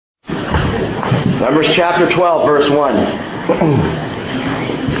Numbers chapter 12, verse 1.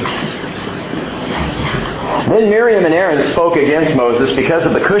 Then Miriam and Aaron spoke against Moses because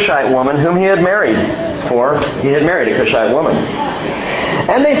of the Cushite woman whom he had married. For he had married a Cushite woman.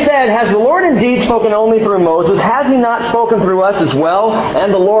 And they said, Has the Lord indeed spoken only through Moses? Has he not spoken through us as well?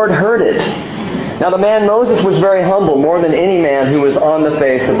 And the Lord heard it. Now the man Moses was very humble, more than any man who was on the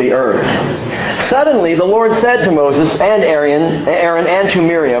face of the earth. Suddenly the Lord said to Moses and Aaron and to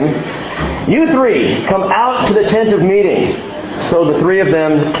Miriam, You three, come out to the tent of meeting. So the three of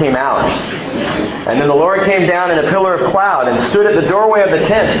them came out. And then the Lord came down in a pillar of cloud and stood at the doorway of the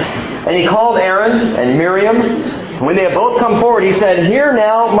tent. And he called Aaron and Miriam. When they had both come forward, he said, Hear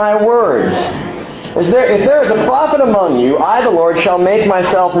now my words. If there is a prophet among you, I, the Lord, shall make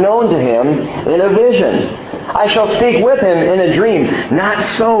myself known to him in a vision. I shall speak with him in a dream. Not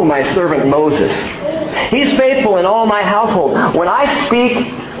so my servant Moses. He's faithful in all my household. When I speak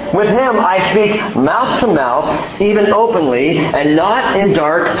with him, I speak mouth to mouth, even openly, and not in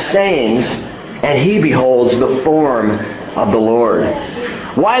dark sayings. And he beholds the form of the Lord.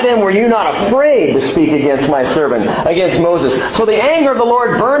 Why then were you not afraid to speak against my servant, against Moses? So the anger of the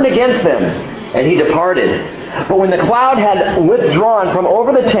Lord burned against them, and he departed. But when the cloud had withdrawn from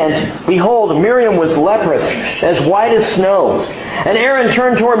over the tent, behold, Miriam was leprous, as white as snow. And Aaron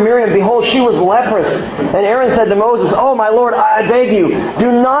turned toward Miriam, behold, she was leprous. And Aaron said to Moses, Oh, my Lord, I beg you,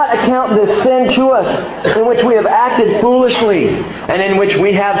 do not account this sin to us, in which we have acted foolishly, and in which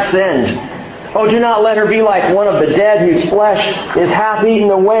we have sinned. Oh, do not let her be like one of the dead whose flesh is half eaten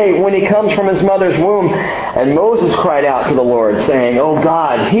away when he comes from his mother's womb. And Moses cried out to the Lord, saying, Oh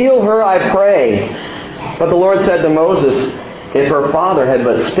God, heal her, I pray. But the Lord said to Moses, If her father had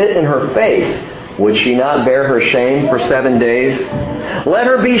but spit in her face, would she not bear her shame for 7 days? Let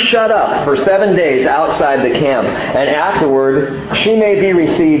her be shut up for 7 days outside the camp, and afterward she may be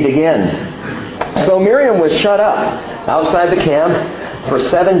received again. So Miriam was shut up outside the camp for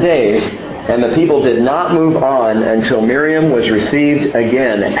 7 days, and the people did not move on until Miriam was received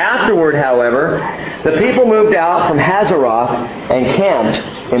again. Afterward, however, the people moved out from Hazeroth and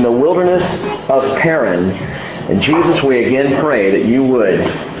camped in the wilderness of Paran. And Jesus, we again pray that you would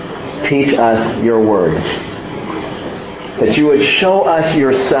teach us your words. That you would show us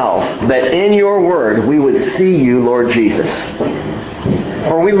yourself. That in your word we would see you, Lord Jesus.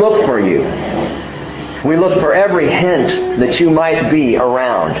 For we look for you. We look for every hint that you might be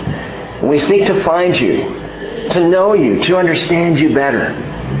around. We seek to find you, to know you, to understand you better.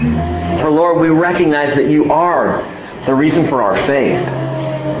 For Lord, we recognize that you are the reason for our faith.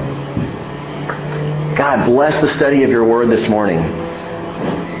 God, bless the study of your word this morning.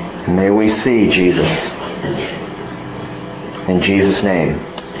 May we see Jesus. In Jesus' name,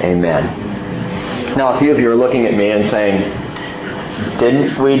 amen. Now, a few of you are looking at me and saying,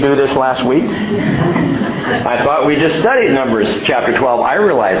 didn't we do this last week? I thought we just studied Numbers chapter 12. I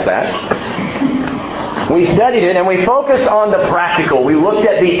realize that. We studied it and we focused on the practical. We looked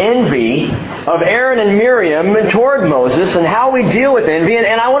at the envy of Aaron and Miriam toward Moses and how we deal with envy.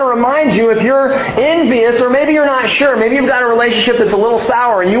 And I want to remind you, if you're envious, or maybe you're not sure, maybe you've got a relationship that's a little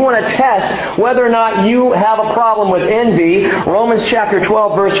sour and you want to test whether or not you have a problem with envy, Romans chapter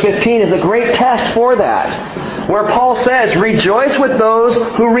 12 verse 15 is a great test for that. Where Paul says, Rejoice with those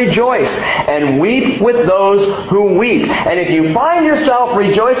who rejoice, and weep with those who weep. And if you find yourself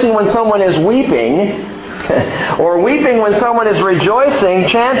rejoicing when someone is weeping, or weeping when someone is rejoicing,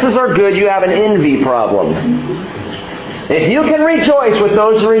 chances are good you have an envy problem. If you can rejoice with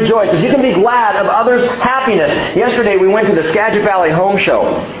those who rejoice, if you can be glad of others' happiness. Yesterday we went to the Skagit Valley Home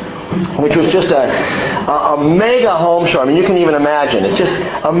Show, which was just a mega home show. I mean, you can even imagine. It's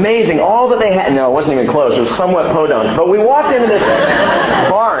just amazing. All that they had. No, it wasn't even closed. It was somewhat podunk. But we walked into this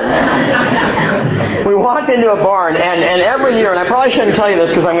barn. We walked into a barn, and every year, and I probably shouldn't tell you this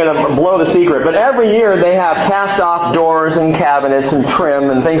because I'm going to blow the secret, but every year they have cast-off doors and cabinets and trim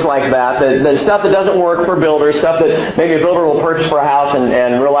and things like that. The stuff that doesn't work for builders, stuff that maybe a builder will purchase for a house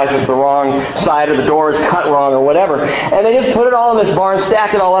and realize it's the wrong side or the door is cut wrong or whatever. And they just put it all in this barn,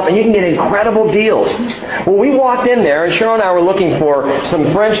 stack it all up, and you can get incredible deals. Well, we walked in there, and Cheryl and I were looking for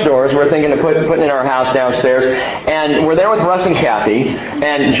some French doors. We're thinking of putting in our house downstairs. And we're there with Russ and Kathy,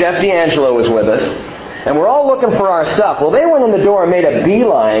 and Jeff D'Angelo was with us. And we're all looking for our stuff. Well, they went in the door and made a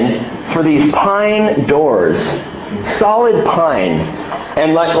beeline for these pine doors. Solid pine.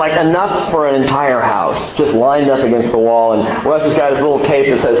 And like enough for an entire house. Just lined up against the wall. And Russ has got his little tape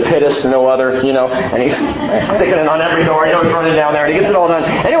that says Pittis, no other, and he's sticking it on every door. He's running down there and he gets it all done.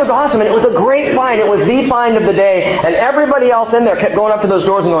 And it was awesome. And it was a great find. It was the find of the day. And everybody else in there kept going up to those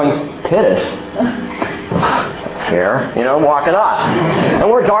doors and going, Pittis. fair, walking off. And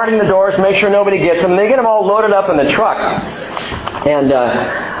we're guarding the doors to make sure nobody gets them. They get them all loaded up in the truck. And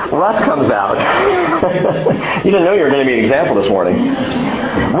Russ comes out. You didn't know you were going to be an example this morning.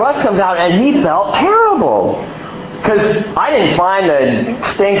 Russ comes out and he felt terrible. Because I didn't find the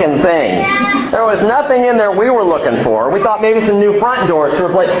stinking thing. There was nothing in there we were looking for. We thought maybe some new front doors to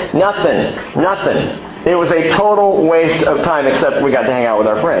replace. Nothing. It was a total waste of time, except we got to hang out with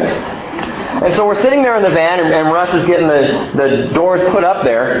our friends. And so we're sitting there in the van, and Russ is getting the doors put up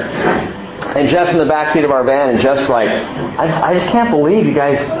there. And Jeff's in the back seat of our van, and Jeff's like, I just can't believe you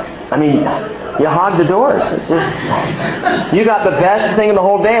guys, you hogged the doors. You got the best thing in the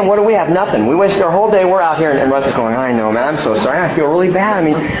whole day, and what do we have? Nothing. We wasted our whole day. We're out here, and Russ is going, I know, man, I'm so sorry. I feel really bad.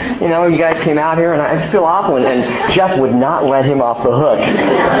 You guys came out here, and I feel awful. And Jeff would not let him off the hook.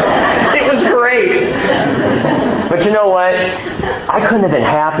 It was great. But you know what? I couldn't have been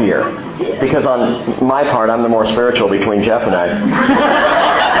happier, because on my part, I'm the more spiritual between Jeff and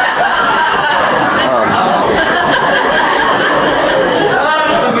I.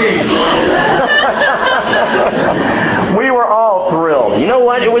 We were all thrilled. You know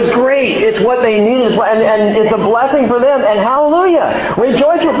what? It was great. It's what they needed. And it's a blessing for them. And hallelujah.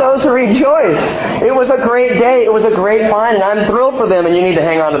 Rejoice with those who rejoice. It was a great day. It was a great find. And I'm thrilled for them. And you need to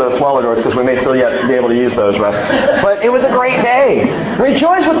hang on to those smaller doors because we may still yet be able to use those, Russ. But it was a great day.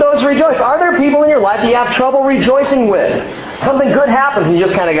 Rejoice with those who rejoice. Are there people in your life that you have trouble rejoicing with? Something good happens and you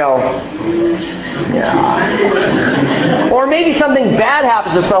just kind of go, yeah. Or maybe something bad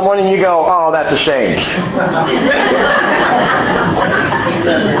happens to someone and you go, oh, that's a shame.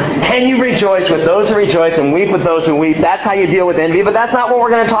 Can you rejoice with those who rejoice and weep with those who weep? That's how you deal with envy, but that's not what we're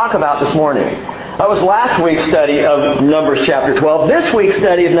going to talk about this morning. That was last week's study of Numbers chapter 12. This week's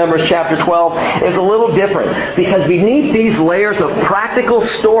study of Numbers chapter 12 is a little different because beneath these layers of practical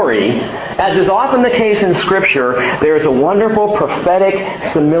story, as is often the case in Scripture, there is a wonderful prophetic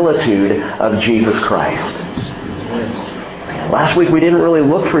similitude of Jesus Christ. Last week we didn't really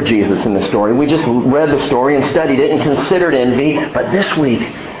look for Jesus in the story. We just read the story and studied it and considered envy. But this week,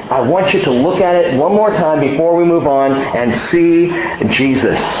 I want you to look at it one more time before we move on and see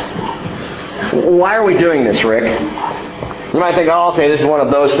Jesus. Why are we doing this, Rick? You might think, oh, okay, this is one of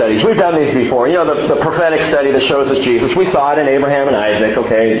those studies. We've done these before. The prophetic study that shows us Jesus. We saw it in Abraham and Isaac.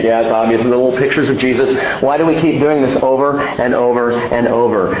 Okay, yeah, it's obvious. The little pictures of Jesus. Why do we keep doing this over and over and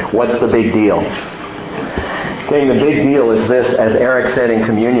over? What's the big deal? Okay, the big deal is this, as Eric said in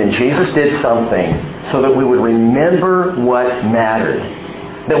communion, Jesus did something so that we would remember what mattered.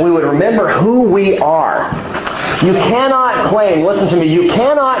 That we would remember who we are. You cannot claim, listen to me, you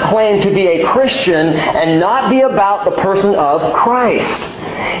cannot claim to be a Christian and not be about the person of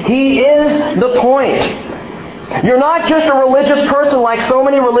Christ. He is the point. You're not just a religious person like so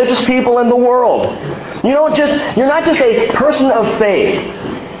many religious people in the world. You're not just a person of faith.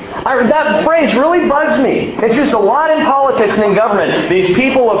 That phrase really bugs me. It's used a lot in politics and in government. These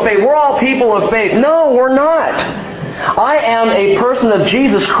people of faith. We're all people of faith. No, we're not. I am a person of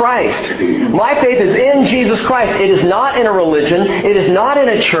Jesus Christ. My faith is in Jesus Christ. It is not in a religion. It is not in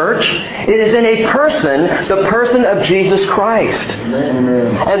a church. It is in a person, the person of Jesus Christ.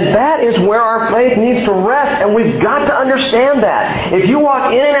 And that is where our faith needs to rest, and we've got to understand that. If you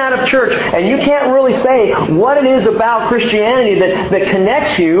walk in and out of church and you can't really say what it is about Christianity that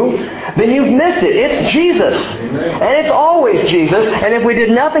connects you, then you've missed it. It's Jesus. And it's always Jesus. And if we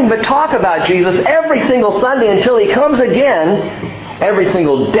did nothing but talk about Jesus every single Sunday until He comes again, every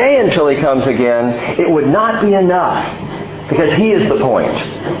single day until He comes again, it would not be enough. Because He is the point.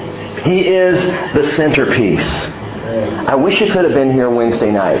 He is the centerpiece. I wish you could have been here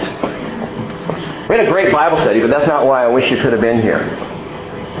Wednesday night. We had a great Bible study, but that's not why I wish you could have been here.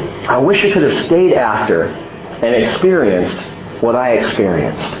 I wish you could have stayed after and experienced what I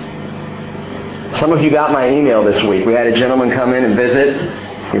experienced. Some of you got my email this week. We had a gentleman come in and visit.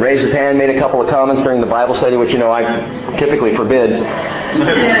 He raised his hand, made a couple of comments during the Bible study, which, I typically forbid.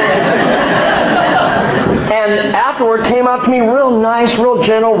 And afterward came up to me real nice, real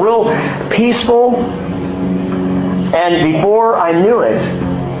gentle, real peaceful. And before I knew it,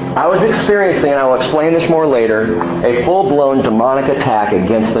 I was experiencing, and I will explain this more later, a full-blown demonic attack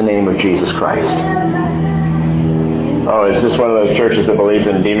against the name of Jesus Christ. Oh, is this one of those churches that believes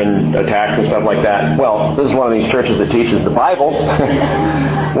in demon attacks and stuff like that? Well, this is one of these churches that teaches the Bible,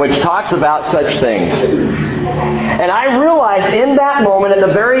 which talks about such things. And I realized in that moment, at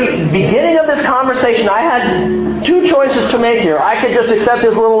the very beginning of this conversation, I had two choices to make here. I could just accept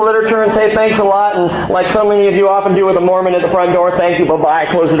his little literature and say thanks a lot, and like so many of you often do with a Mormon at the front door, thank you,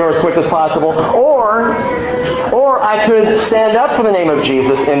 bye-bye, close the door as quick as possible. Or I could stand up for the name of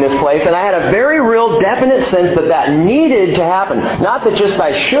Jesus in this place, and I had a very real, definite sense that that needed to happen. Not that just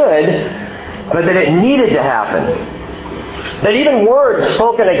I should, but that it needed to happen. That even words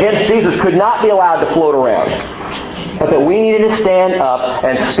spoken against Jesus could not be allowed to float around. But that we needed to stand up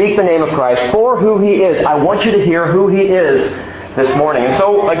and speak the name of Christ for who He is. I want you to hear who He is this morning. And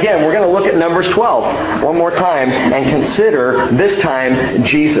so, again, we're going to look at Numbers 12 one more time and consider, this time,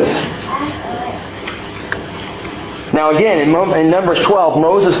 Jesus. Now again, in Numbers 12,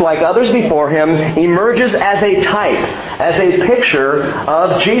 Moses, like others before him, emerges as a type, as a picture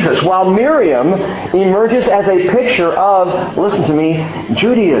of Jesus, while Miriam emerges as a picture of, listen to me,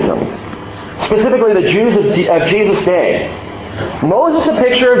 Judaism. Specifically the Jews of Jesus' day. Moses a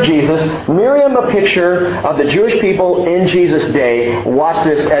picture of Jesus, Miriam a picture of the Jewish people in Jesus' day. Watch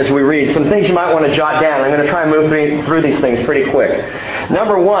this as we read. Some things you might want to jot down. I'm going to try and move through these things pretty quick.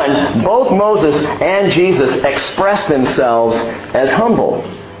 Number one, both Moses and Jesus express themselves as humble.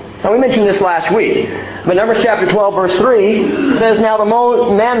 Now we mentioned this last week. But Numbers chapter 12 verse 3 says, now the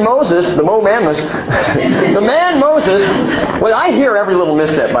man Moses, well, I hear every little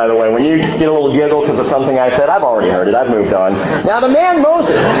misstep, by the way. When you get a little giggle because of something I said, I've already heard it. I've moved on. Now the man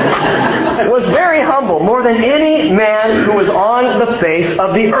Moses was very humble, more than any man who was on the face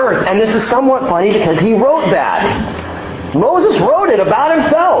of the earth. And this is somewhat funny because he wrote that. Moses wrote it about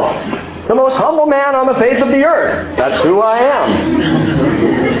himself. The most humble man on the face of the earth. That's who I am.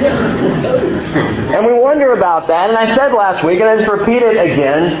 And we wonder about that. And I said last week, and I just repeat it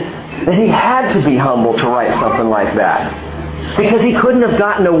again, that he had to be humble to write something like that. Because he couldn't have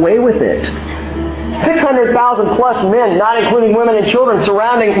gotten away with it. 600,000 plus men, not including women and children,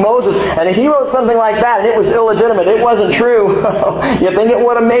 surrounding Moses. And if he wrote something like that and it was illegitimate, it wasn't true, you think it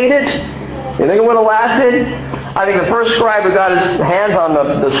would have made it? You think it would have lasted? I think the first scribe who got his hands on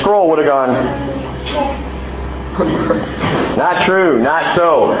the scroll would have gone, not true, not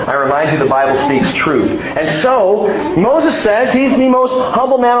so. I remind you the Bible speaks truth. And so, Moses says he's the most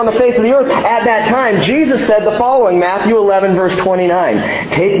humble man on the face of the earth. At that time, Jesus said the following, Matthew 11, verse 29,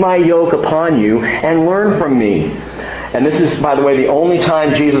 take my yoke upon you and learn from me. And this is, by the way, the only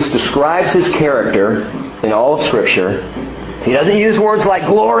time Jesus describes his character in all of Scripture. He doesn't use words like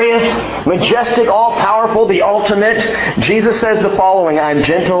glorious, majestic, all-powerful, the ultimate. Jesus says the following, I'm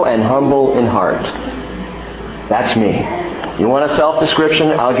gentle and humble in heart. That's me. You want a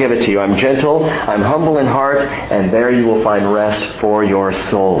self-description? I'll give it to you. I'm gentle, I'm humble in heart, and there you will find rest for your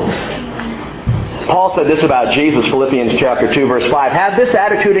souls. Paul said this about Jesus, Philippians chapter 2, verse 5. Have this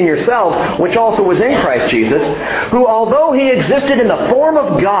attitude in yourselves, which also was in Christ Jesus, who, although he existed in the form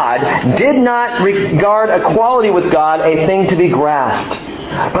of God, did not regard equality with God a thing to be grasped,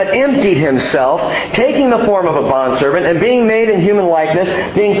 but emptied himself, taking the form of a bondservant, and being made in human likeness,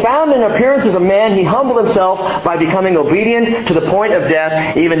 being found in appearance as a man, he humbled himself by becoming obedient to the point of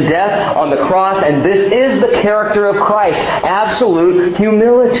death, even death on the cross. And this is the character of Christ, absolute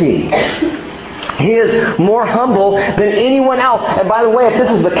humility. He is more humble than anyone else. And by the way, if this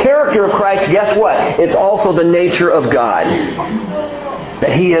is the character of Christ, guess what? It's also the nature of God.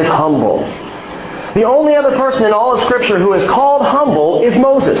 That He is humble. The only other person in all of Scripture who is called humble is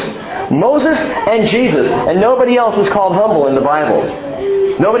Moses. Moses and Jesus. And nobody else is called humble in the Bible.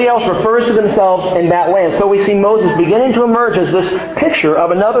 Nobody else refers to themselves in that way. And so we see Moses beginning to emerge as this picture of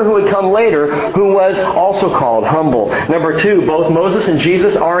another who would come later who was also called humble. Number two, both Moses and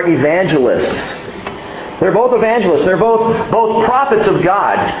Jesus are evangelists. They're both evangelists. They're both prophets of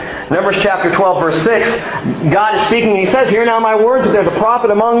God. Numbers chapter 12, verse 6, God is speaking. He says, hear now my words. If there's a prophet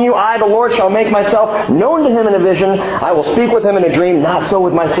among you, I, the Lord, shall make myself known to him in a vision. I will speak with him in a dream. Not so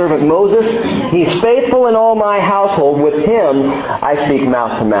with my servant Moses. He's faithful in all my household. With him I speak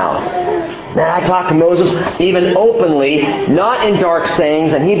mouth to mouth. Now I talk to Moses even openly, not in dark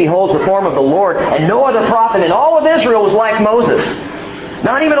sayings, and he beholds the form of the Lord. And no other prophet in all of Israel was like Moses.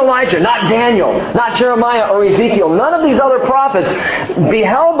 Not even Elijah, not Daniel, not Jeremiah or Ezekiel. None of these other prophets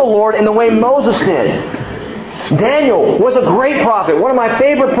beheld the Lord in the way Moses did. Daniel was a great prophet, one of my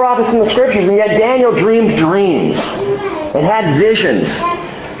favorite prophets in the Scriptures, and yet Daniel dreamed dreams and had visions.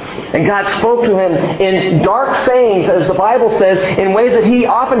 And God spoke to him in dark sayings, as the Bible says, in ways that he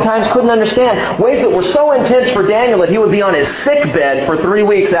oftentimes couldn't understand. Ways that were so intense for Daniel that he would be on his sick bed for 3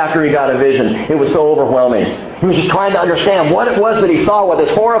 weeks after he got a vision. It was so overwhelming. He was just trying to understand what it was that he saw, what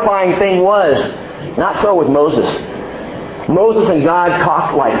this horrifying thing was. Not so with Moses. Moses and God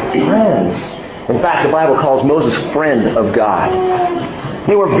talked like friends. In fact, the Bible calls Moses friend of God.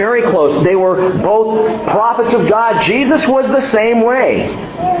 They were very close. They were both prophets of God. Jesus was the same way.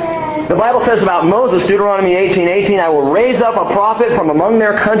 The Bible says about Moses, Deuteronomy 18:18, I will raise up a prophet from among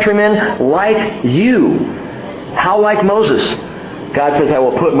their countrymen like you. How like Moses? God says, I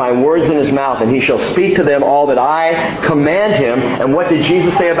will put my words in his mouth, and he shall speak to them all that I command him. And what did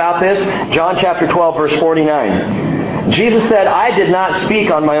Jesus say about this? John chapter 12, verse 49. Jesus said, I did not speak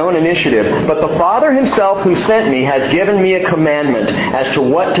on my own initiative, but the Father himself who sent me has given me a commandment as to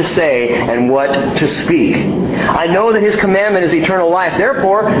what to say and what to speak. I know that his commandment is eternal life.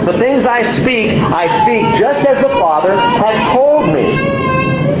 Therefore, the things I speak just as the Father has told me.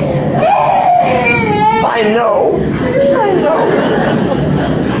 I know.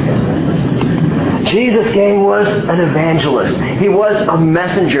 Jesus, gang, was an evangelist. He was a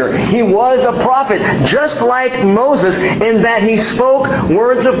messenger. He was a prophet, just like Moses, in that he spoke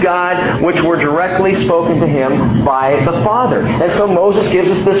words of God which were directly spoken to him by the Father. And so Moses gives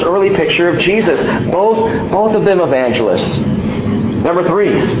us this early picture of Jesus. Both of them evangelists. Number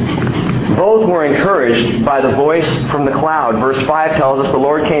 3. Both were encouraged by the voice from the cloud. Verse 5 tells us the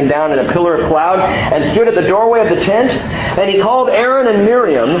Lord came down in a pillar of cloud and stood at the doorway of the tent, and he called Aaron and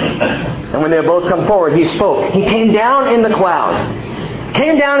Miriam, and when they had both come forward, he spoke. He came down in the cloud.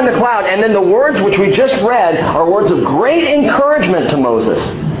 And then the words which we just read are words of great encouragement to Moses.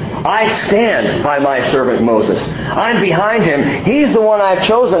 I stand by my servant Moses. I'm behind him. He's the one I've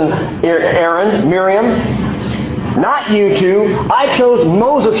chosen, Aaron, Miriam. Not you two. I chose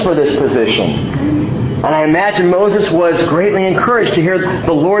Moses for this position. And I imagine Moses was greatly encouraged to hear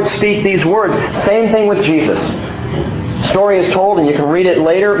the Lord speak these words. Same thing with Jesus. The story is told, and you can read it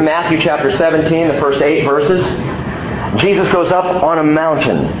later, Matthew chapter 17, the first 8 verses. Jesus goes up on a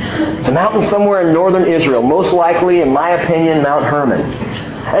mountain. It's a mountain somewhere in northern Israel, most likely, in my opinion, Mount Hermon.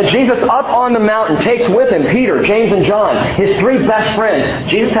 And Jesus up on the mountain takes with him Peter, James, and John, his 3 best friends.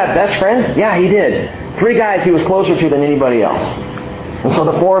 Jesus had best friends? Yeah, he did. 3 guys he was closer to than anybody else. And so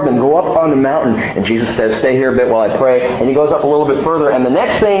the 4 of them go up on the mountain, and Jesus says, stay here a bit while I pray. And he goes up a little bit further, and the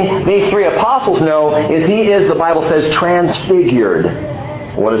next thing these 3 apostles know is he is, the Bible says,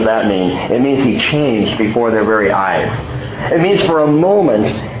 transfigured. What does that mean? It means he changed before their very eyes. It means for a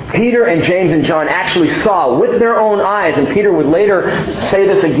moment, Peter and James and John actually saw with their own eyes, and Peter would later say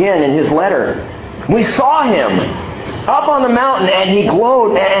this again in his letter. We saw him up on the mountain, and he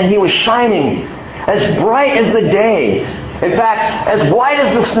glowed, and he was shining as bright as the day. In fact, as white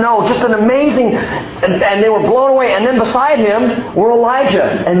as the snow. Just an amazing... And they were blown away. And then beside him were Elijah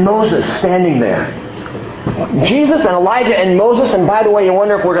and Moses standing there. Jesus and Elijah and Moses. And by the way, you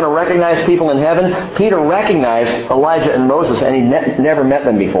wonder if we're going to recognize people in heaven. Peter recognized Elijah and Moses, and he never met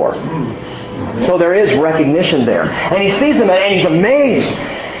them before. So there is recognition there. And he sees them, and he's amazed.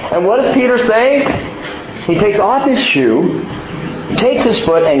 And what does Peter say? He takes off his shoe, takes his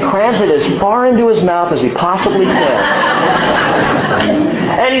foot and crams it as far into his mouth as he possibly can.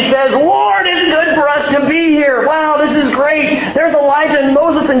 And he says, Lord, it's good for us to be here. Wow, this is great. There's Elijah and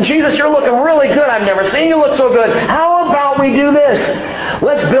Moses and Jesus. You're looking really good. I've never seen you look so good. How about we do this?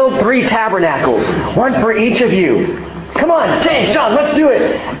 Let's build 3 tabernacles, one for each of you. Come on, James, John, let's do it.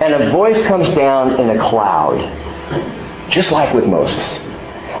 And a voice comes down in a cloud, just like with Moses.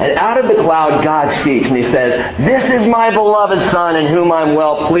 And out of the cloud, God speaks, and he says, this is my beloved Son in whom I'm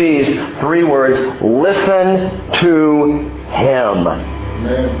well pleased. 3 words, listen to him.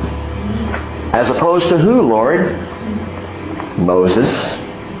 Amen. As opposed to who, Lord? Moses,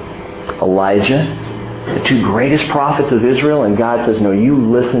 Elijah, the 2 greatest prophets of Israel, and God says, no, you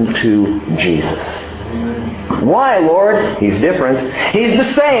listen to Jesus. Why, Lord? He's different. He's the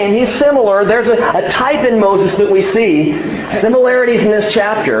same. He's similar. There's a type in Moses that we see. Similarities in this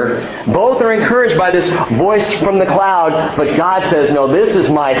chapter. Both are encouraged by this voice from the cloud. But God says, no, this is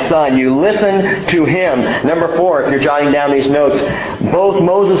my Son. You listen to him. Number 4, if you're jotting down these notes. Both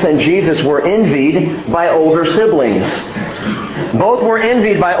Moses and Jesus were envied by older siblings. Both were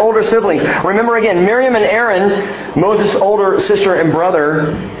envied by older siblings. Remember again, Miriam and Aaron, Moses' older sister and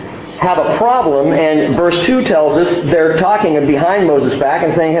brother, have a problem, and verse 2 tells us they're talking behind Moses' back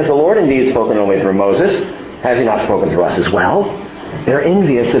and saying, has the Lord indeed spoken only through Moses? Has he not spoken through us as well? They're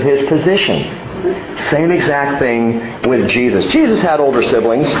envious of his position. Same exact thing with Jesus. Jesus had older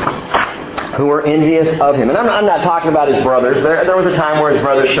siblings who were envious of him. And I'm not talking about his brothers. There was a time where his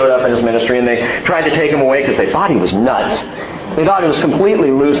brothers showed up in his ministry and they tried to take him away because they thought he was nuts. They thought he was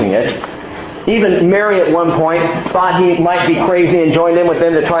completely losing it. Even Mary at one point thought he might be crazy and joined in with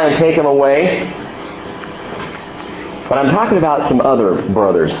them to try and take him away. But I'm talking about some other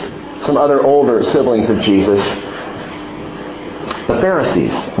brothers, some other older siblings of Jesus. the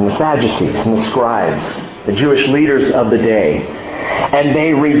Pharisees and the Sadducees and the scribes, the Jewish leaders of the day. And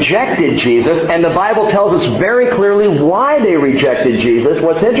they rejected Jesus, and the Bible tells us very clearly why they rejected Jesus.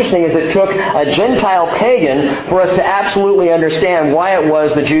 What's interesting is it took a Gentile pagan for us to absolutely understand why it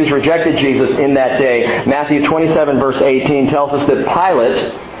was the Jews rejected Jesus in that day. Matthew 27 verse 18 tells us that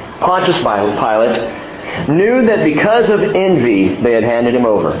Pontius Pilate, knew that because of envy they had handed him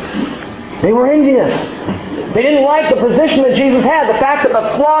over. They were envious. They didn't like the position that Jesus had, the fact that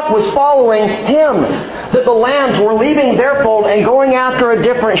the flock was following him, that the lambs were leaving their fold and going after a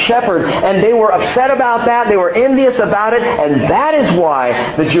different shepherd. And they were upset about that. They were envious about it. And that is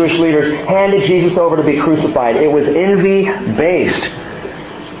why the Jewish leaders handed Jesus over to be crucified. It was envy-based.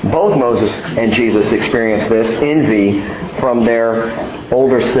 Both Moses and Jesus experienced this envy from their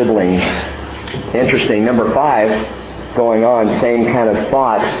older siblings. Interesting. Number 5, going on, same kind of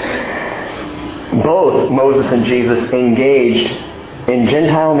thought. Both Moses and Jesus engaged in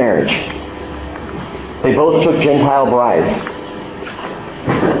Gentile marriage. They both took Gentile brides.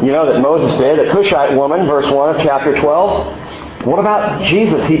 You know that Moses did. A Cushite woman, verse 1 of chapter 12. What about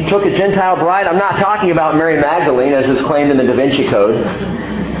Jesus? He took a Gentile bride. I'm not talking about Mary Magdalene, as is claimed in the Da Vinci Code.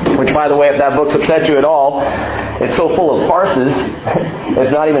 Which, by the way, if that book's upset you at all, it's so full of farces,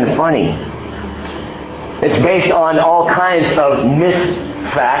 it's not even funny. It's based on all kinds of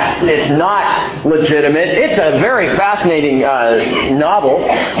misfacts. It's not legitimate. It's a very fascinating novel.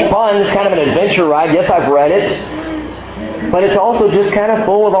 Fun. It's kind of an adventure ride. Yes, I've read it. But it's also just kind of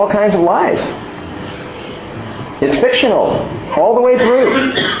full of all kinds of lies. It's fictional all the way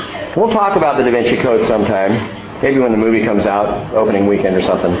through. We'll talk about the Da Vinci Code sometime. Maybe when the movie comes out, opening weekend or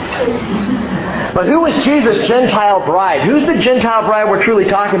something. But who was Jesus' Gentile bride? Who's the Gentile bride we're truly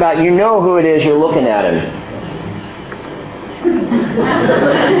talking about? You know who it is. You're looking at him.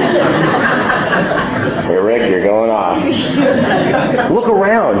 Hey, Rick, you're going off. Look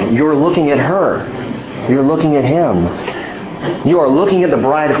around. You're looking at her. You're looking at him. You are looking at the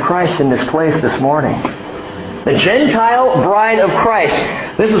bride of Christ in this place this morning. The Gentile bride of Christ.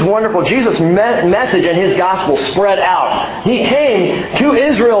 This is wonderful. Jesus' message and His gospel spread out. He came to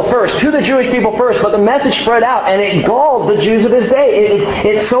Israel first, to the Jewish people first, but the message spread out, and it galled the Jews of His day.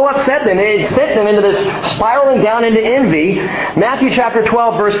 It so upset them. It sent them into this spiraling down into envy. Matthew chapter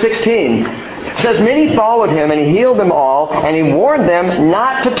 12, verse 16 says, "Many followed Him, and He healed them all, and He warned them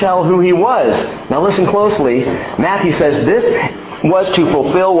not to tell who He was." Now listen closely. Matthew says, "This was to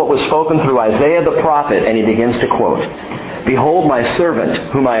fulfill what was spoken through Isaiah the prophet," and he begins to quote, "Behold my servant,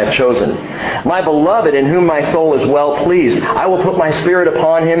 whom I have chosen, my beloved, in whom my soul is well pleased. I will put my spirit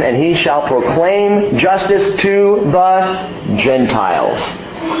upon him, and he shall proclaim justice to the Gentiles."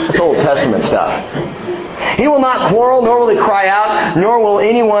 That's Old Testament stuff. "He will not quarrel, nor will he cry out, nor will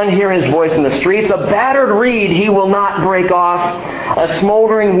anyone hear his voice in the streets. A battered reed he will not break off. A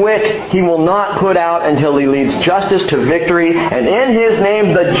smoldering wick he will not put out until he leads justice to victory. And in his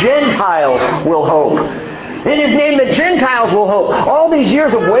name the Gentiles will hope." In His name the Gentiles will hope. All these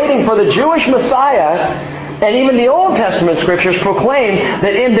years of waiting for the Jewish Messiah, and even the Old Testament Scriptures proclaim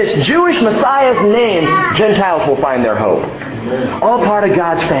that in this Jewish Messiah's name, Gentiles will find their hope. All part of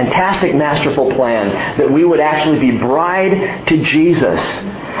God's fantastic, masterful plan that we would actually be bride to Jesus.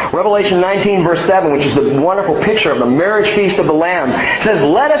 Revelation 19 verse 7, which is the wonderful picture of the marriage feast of the Lamb, says,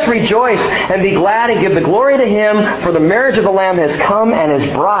 "Let us rejoice and be glad and give the glory to Him, for the marriage of the Lamb has come and His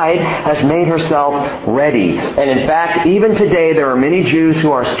bride has made herself ready." And in fact, even today there are many Jews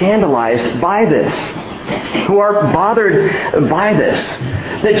who are scandalized by this, who are bothered by this,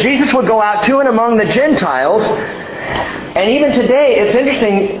 that Jesus would go out to and among the Gentiles. And even today, it's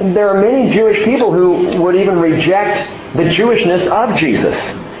interesting, there are many Jewish people who would even reject the Jewishness of Jesus,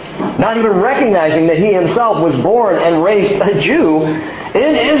 not even recognizing that He Himself was born and raised a Jew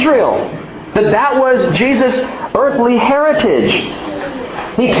in Israel, that was Jesus' earthly heritage.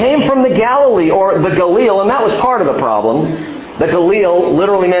 He came from the Galilee, or the Galil, and that was part of the problem. The Galil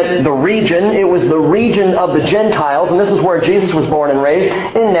literally meant the region. It was the region of the Gentiles, and this is where Jesus was born and raised,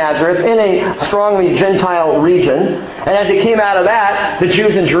 in Nazareth, in a strongly Gentile region. And as He came out of that, the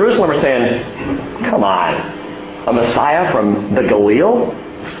Jews in Jerusalem are saying, "Come on, a Messiah from the Galil?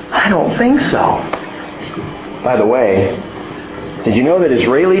 I don't think so." By the way, did you know that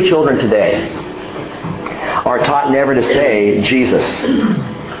Israeli children today are taught never to say Jesus,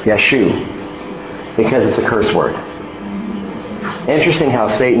 Yeshu, because it's a curse word? Interesting how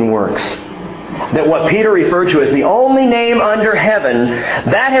Satan works. That what Peter referred to as the only name under heaven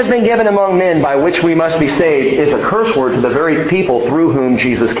that has been given among men by which we must be saved is a curse word to the very people through whom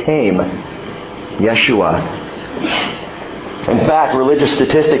Jesus came. Yeshua. In fact, religious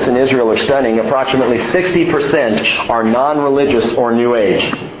statistics in Israel are stunning. Approximately 60% are non-religious or New Age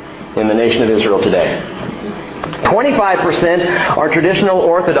in the nation of Israel today. 25% are traditional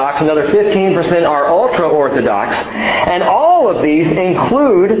Orthodox, another 15% are ultra-Orthodox, and all of these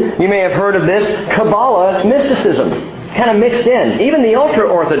include, you may have heard of this, Kabbalah mysticism, kind of mixed in, even the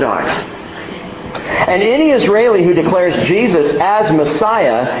ultra-Orthodox. And any Israeli who declares Jesus as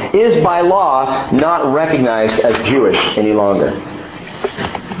Messiah is by law not recognized as Jewish any longer.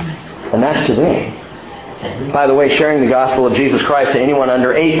 And that's today. By the way, sharing the gospel of Jesus Christ to anyone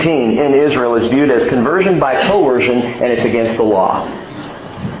under 18 in Israel is viewed as conversion by coercion, and it's against the law.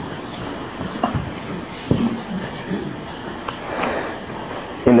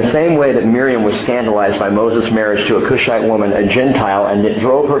 In the same way that Miriam was scandalized by Moses' marriage to a Cushite woman, a Gentile, and it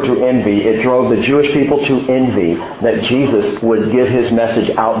drove her to envy, it drove the Jewish people to envy that Jesus would give his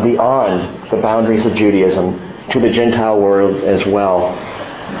message out beyond the boundaries of Judaism to the Gentile world as well.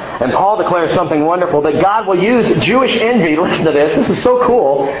 And Paul declares something wonderful, that God will use Jewish envy. Listen to this. This is so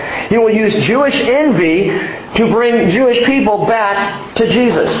cool. He will use Jewish envy to bring Jewish people back to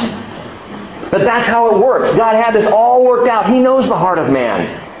Jesus. But that's how it works. God had this all worked out. He knows the heart of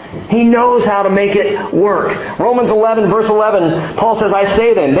man. He knows how to make it work. Romans 11, verse 11, Paul says, I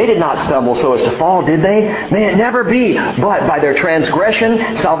say then, they did not stumble so as to fall, did they? May it never be. But by their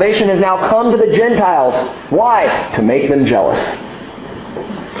transgression, salvation has now come to the Gentiles. Why? To make them jealous.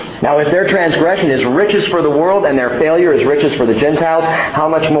 Now, if their transgression is riches for the world and their failure is riches for the Gentiles, how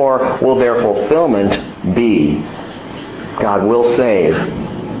much more will their fulfillment be? God will save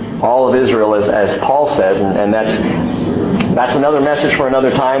all of Israel, as Paul says, and that's another message for another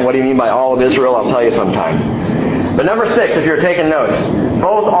time. What do you mean by all of Israel? I'll tell you sometime. But number 6, if you're taking notes,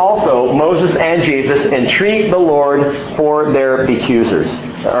 both also, Moses and Jesus, entreat the Lord for their accusers.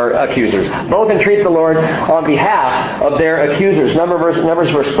 Both entreat the Lord on behalf of their accusers. Numbers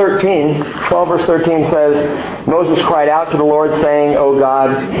verse 13, 12 verse 13 says, Moses cried out to the Lord saying, O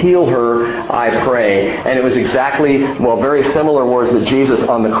God, heal her, I pray. And it was very similar words that Jesus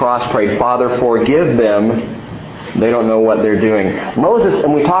on the cross prayed, Father, forgive them. They don't know what they're doing. Moses,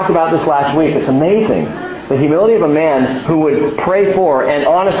 and we talked about this last week, it's amazing. The humility of a man who would pray for and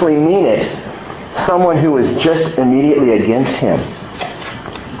honestly mean it, someone who was just immediately against him.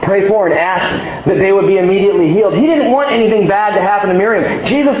 Pray for and ask that they would be immediately healed. He didn't want anything bad to happen to Miriam.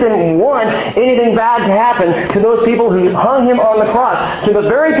 Jesus didn't want anything bad to happen to those people who hung him on the cross. To the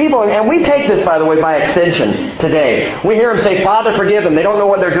very people, and we take this, by the way, by extension today. We hear him say, Father, forgive them. They don't know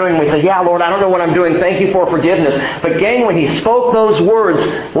what they're doing. We say, yeah, Lord, I don't know what I'm doing. Thank you for forgiveness. But gang, when he spoke those words,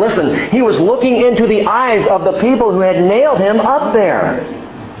 listen, he was looking into the eyes of the people who had nailed him up there.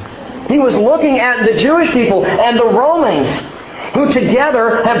 He was looking at the Jewish people and the Romans who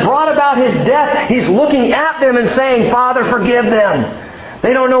together have brought about his death. He's looking at them and saying, Father, forgive them.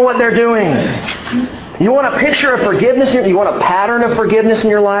 They don't know what they're doing. You want a picture of forgiveness? You want a pattern of forgiveness in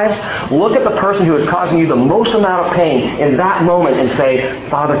your lives? Look at the person who is causing you the most amount of pain in that moment and say,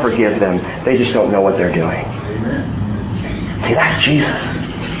 Father, forgive them. They just don't know what they're doing. See, that's Jesus.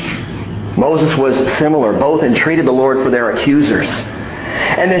 Moses was similar. Both entreated the Lord for their accusers.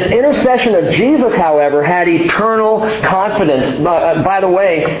 And this intercession of Jesus, however, had eternal confidence. By the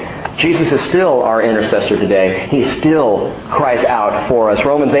way, Jesus is still our intercessor today. He still cries out for us.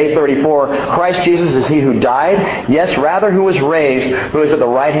 Romans 8:34, Christ Jesus is he who died, yes, rather who was raised, who is at the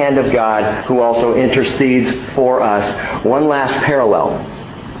right hand of God, who also intercedes for us. One last parallel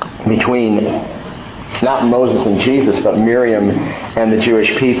between not Moses and Jesus, but Miriam and the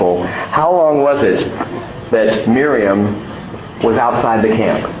Jewish people. How long was it that Miriam was outside the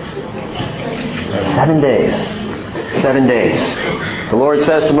camp? 7 days. 7 days. The Lord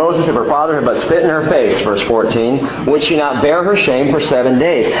says to Moses, if her father had but spit in her face, verse 14, would she not bear her shame for 7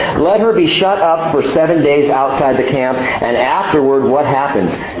 days? Let her be shut up for 7 days outside the camp, and afterward what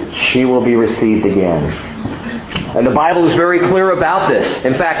happens? She will be received again. And the Bible is very clear about this.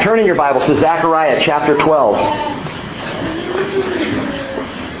 In fact, turn in your Bibles to Zechariah chapter 12.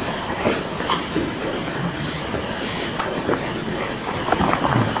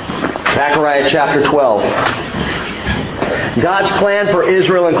 Zechariah chapter 12. God's plan for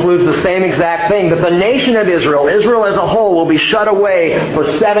Israel includes the same exact thing, that the nation of Israel as a whole, will be shut away for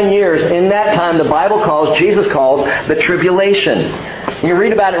 7 years. In that time, the Bible Jesus calls the tribulation. You can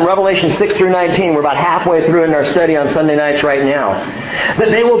read about it in Revelation 6 through 19. We're about halfway through in our study on Sunday nights right now. That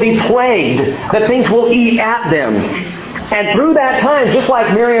they will be plagued, that things will eat at them. And through that time, just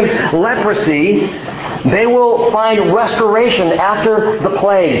like Miriam's leprosy, They will find restoration after the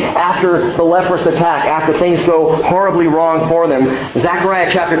plague, after the leprous attack, after things go horribly wrong for them.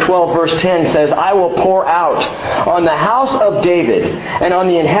 Zechariah chapter 12 verse 10 says, I will pour out on the house of David and on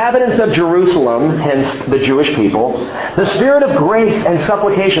the inhabitants of Jerusalem, hence the Jewish people, the spirit of grace and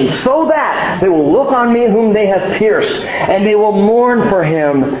supplication, so that they will look on me whom they have pierced, and they will mourn for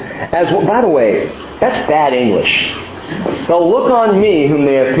him as well. By the way, that's bad English. They'll look on me whom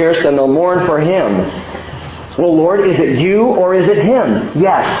they have pierced, and they'll mourn for him. Well, Lord, is it you or is it him?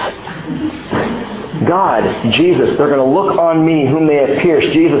 Yes. God, Jesus. They're going to look on me whom they have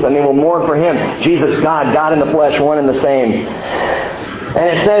pierced, Jesus, and they will mourn for him. Jesus, God, God in the flesh, one and the same. And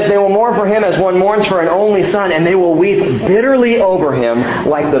it says they will mourn for him as one mourns for an only son, and they will weep bitterly over him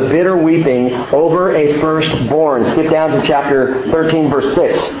like the bitter weeping over a firstborn. Skip down to chapter 13, verse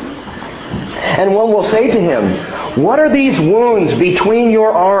 6. And one will say to him, what are these wounds between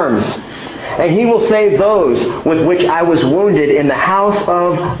your arms? And he will say, those with which I was wounded in the house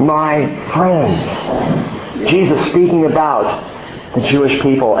of my friends. Jesus speaking about the Jewish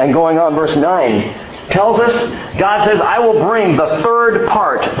people. And going on, verse 9 tells us, God says, I will bring the third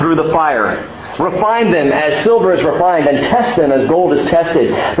part through the fire. Refine them as silver is refined, and test them as gold is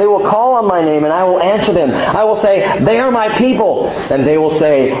tested. They will call on my name, and I will answer them. I will say, they are my people. And they will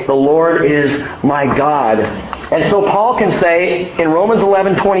say, the Lord is my God. And so Paul can say in Romans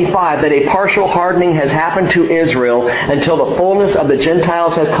 11:25 that a partial hardening has happened to Israel until the fullness of the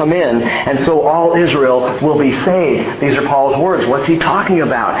Gentiles has come in, and so all Israel will be saved. These are Paul's words. What's he talking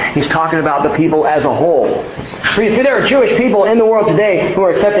about? He's talking about the people as a whole. So you see, there are Jewish people in the world today who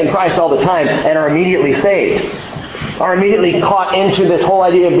are accepting Christ all the time and are immediately saved, are immediately caught into this whole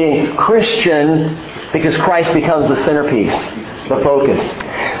idea of being Christian because Christ becomes the centerpiece, the focus.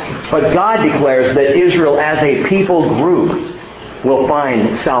 But God declares that Israel as a people group will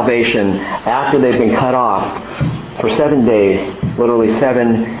find salvation after they've been cut off for 7 days, literally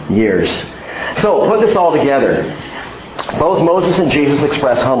 7 years. So put this all together. Both Moses and Jesus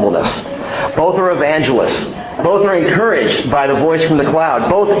express humbleness. Both are evangelists. Both are encouraged by the voice from the cloud.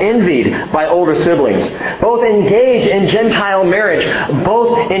 Both envied by older siblings. Both engage in Gentile marriage.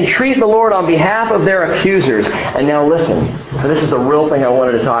 Both entreat the Lord on behalf of their accusers. And now listen, for this is the real thing I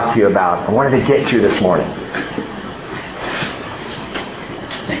wanted to talk to you about. I wanted to get to this morning.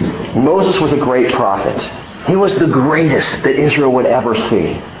 Moses was a great prophet. He was the greatest that Israel would ever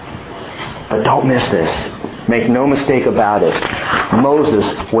see. But don't miss this. Make no mistake about it.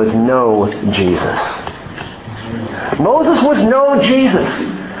 Moses was no Jesus. Moses was no Jesus.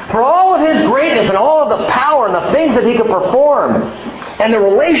 For all of his greatness and all of the power and the things that he could perform and the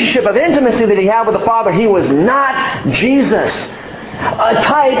relationship of intimacy that he had with the Father, he was not Jesus. A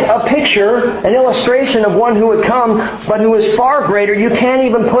type, a picture, an illustration of one who would come, but who is far greater. You can't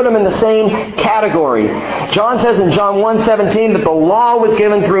even put him in the same category. John says in John 1:17 that the law was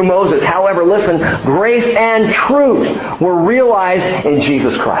given through Moses. However, listen, grace and truth were realized in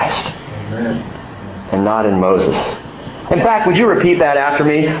Jesus Christ. Amen. And not in Moses. In fact, would you repeat that after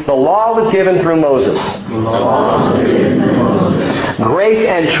me? The law was given through Moses. Grace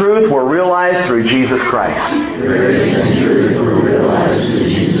and truth were realized through Jesus Christ.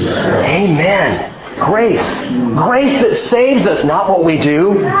 Amen. Grace that saves us, not what we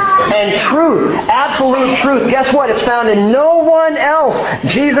do. And truth, absolute truth. Guess what? It's found in no one else.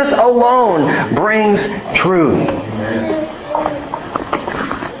 Jesus alone brings truth.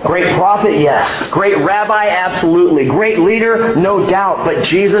 Great prophet, yes. Great rabbi, absolutely. Great leader, no doubt. But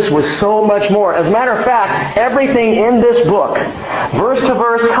Jesus was so much more. As a matter of fact, everything in this book, verse to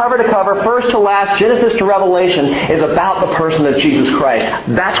verse, cover to cover, first to last, Genesis to Revelation, is about the person of Jesus Christ.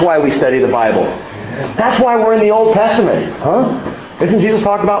 That's why we study the Bible. That's why we're in the Old Testament. Huh? Isn't Jesus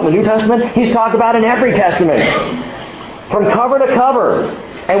talked about in the New Testament? He's talked about in every Testament. From cover to cover.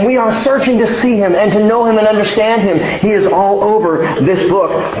 And we are searching to see Him and to know Him and understand Him. He is all over this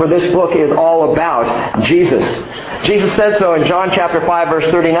book, for this book is all about Jesus. Jesus said so in John chapter 5, verse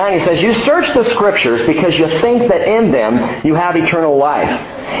 39. He says, "You search the Scriptures because you think that in them you have eternal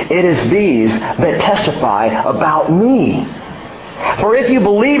life. It is these that testify about me. For if you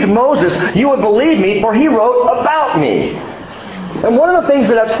believed Moses, you would believe me, for he wrote about me." And one of the things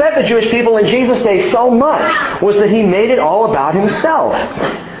that upset the Jewish people in Jesus' day so much was that He made it all about Himself.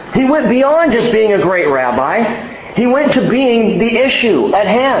 He went beyond just being a great rabbi. He went to being the issue at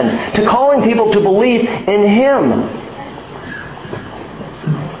hand, to calling people to believe in Him.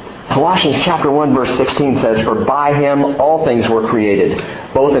 Colossians chapter 1 verse 16 says, "For by Him all things were created,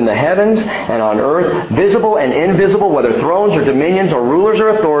 both in the heavens and on earth, visible and invisible, whether thrones or dominions or rulers or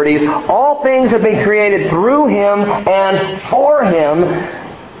authorities. All things have been created through Him and for Him."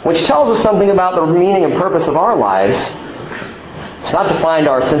 which tells us something about the meaning and purpose of our lives. It's not to find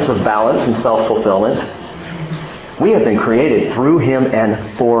our sense of balance and self-fulfillment. We have been created through Him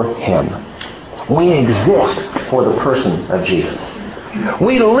and for Him. We exist for the person of Jesus.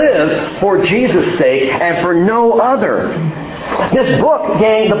 We live for Jesus' sake and for no other. This book,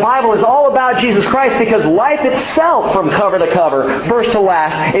 gang, the Bible, is all about Jesus Christ because life itself, from cover to cover, first to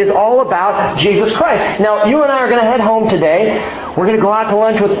last, is all about Jesus Christ. Now, you and I are going to head home today. We're going to go out to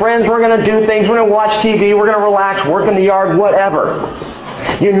lunch with friends. We're going to do things. We're going to watch TV. We're going to relax, work in the yard, whatever.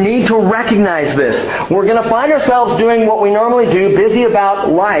 You need to recognize this. We're going to find ourselves doing what we normally do, busy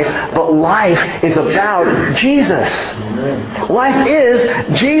about life. But life is about Jesus. Life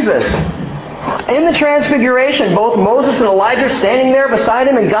is Jesus. In the Transfiguration, both Moses and Elijah are standing there beside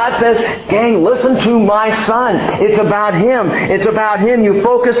Him, and God says, gang, listen to my Son. It's about Him. It's about Him. You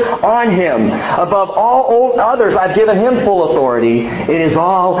focus on Him. Above all others, I've given Him full authority. It is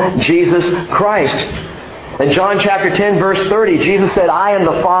all Jesus Christ. In John chapter 10, verse 30, Jesus said, I and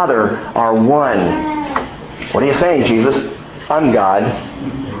the Father are one. What are you saying, Jesus? I'm God.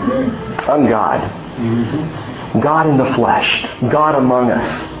 I'm God. God in the flesh. God among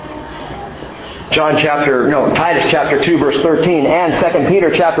us. Titus chapter 2, verse 13, and 2 Peter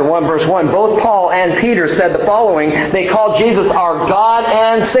chapter 1, verse 1. Both Paul and Peter said the following. They called Jesus our God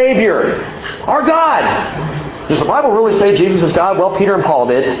and Savior. Our God. Does the Bible really say Jesus is God? Well, Peter and Paul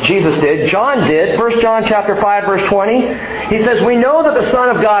did. Jesus did. John did. 1 John chapter 5, verse 20. He says, we know that the Son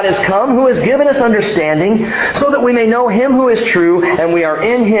of God is come, who has given us understanding, so that we may know Him who is true, and we are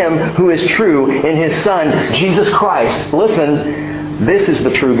in Him who is true, in His Son, Jesus Christ. Listen, this is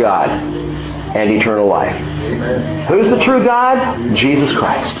the true God and eternal life. Amen. Who's the true God? Jesus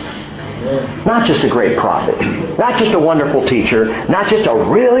Christ. Not just a great prophet. Not just a wonderful teacher. Not just a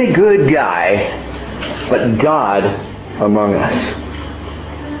really good guy. But God among us.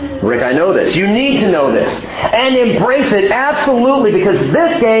 Rick, I know this. You need to know this. And embrace it absolutely, because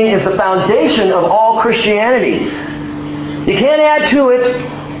this, gang, is the foundation of all Christianity. You can't add to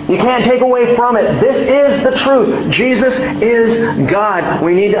it. You can't take away from it. This is the truth. Jesus is God.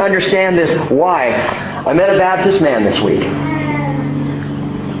 We need to understand this. Why? I met a Baptist man this week.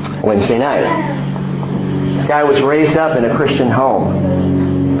 Wednesday night. This guy was raised up in a Christian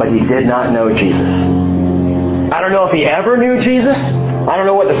home, but he did not know Jesus. I don't know if he ever knew Jesus. I don't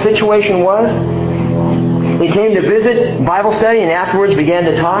know what the situation was. He came to visit Bible study and afterwards began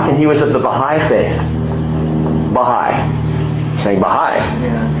to talk, and he was of the Baha'i faith. Baha'i. Saying Baha'i.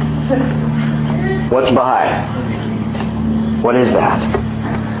 What's Baha'i? What is that?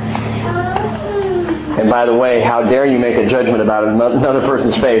 And by the way, how dare you make a judgment about another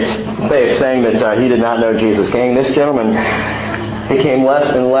person's faith saying that he did not know Jesus. Gang, this gentleman became less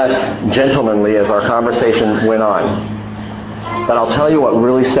and less gentlemanly as our conversation went on. But I'll tell you what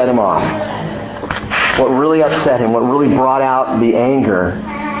really set him off. What really upset him, what really brought out the anger,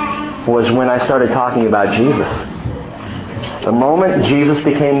 was when I started talking about Jesus. The moment Jesus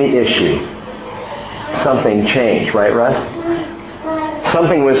became the issue, something changed, right, Russ?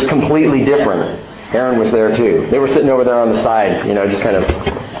 Something was completely different. Aaron was there too. They were sitting over there on the side, just kind of,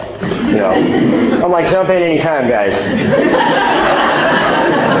 I'm like, jump in any time, guys.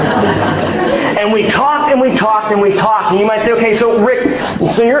 And we talked and we talked and we talked. And you might say, okay, so Rick,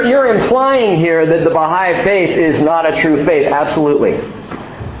 you're implying here that the Baha'i faith is not a true faith. Absolutely.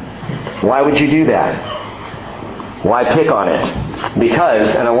 Why would you do that? Why pick on it? Because,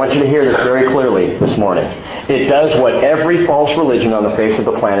 and I want you to hear this very clearly this morning, it does what every false religion on the face of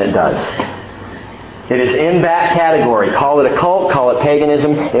the planet does. It is in that category. Call it a cult, call it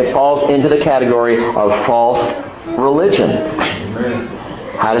paganism. It falls into the category of false religion.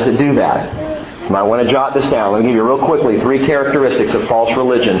 How does it do that? You might want to jot this down. Let me give you real quickly 3 characteristics of false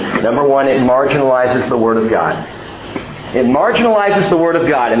religion. Number 1, it marginalizes the Word of God. It marginalizes the Word of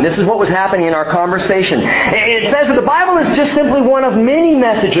God. And this is what was happening in our conversation. It says that the Bible is just simply one of many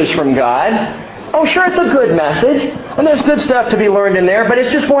messages from God. Oh, sure, it's a good message. And there's good stuff to be learned in there, but it's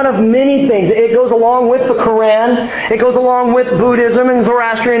just one of many things. It goes along with the Quran. It goes along with Buddhism and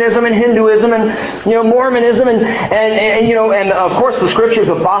Zoroastrianism and Hinduism and Mormonism and of course the scriptures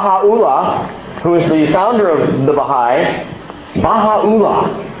of Baha'u'llah, who is the founder of the Baha'i.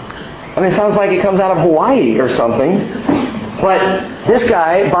 Baha'u'llah. I mean, it sounds like it comes out of Hawaii or something. But this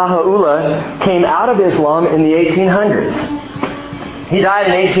guy, Baha'u'llah, came out of Islam in the 1800s. He died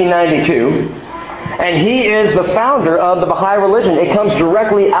in 1892. And he is the founder of the Baha'i religion. It comes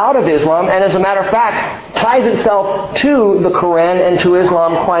directly out of Islam and, as a matter of fact, ties itself to the Quran and to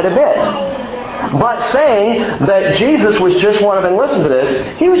Islam quite a bit. But saying that Jesus was just one of, and listen to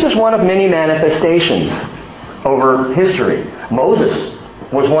this, he was just one of many manifestations over history. Moses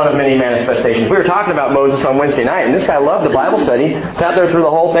was one of many manifestations. We were talking about Moses on Wednesday night, and this guy loved the Bible study, sat there through the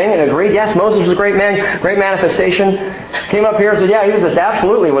whole thing and agreed, yes, Moses was a great man, great manifestation. Came up here and said, yeah, he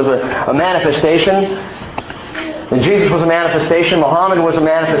absolutely was a manifestation. And Jesus was a manifestation. Muhammad was a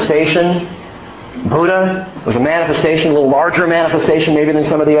manifestation. Buddha was a manifestation, a little larger manifestation maybe than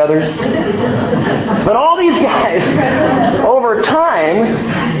some of the others. But all these guys, over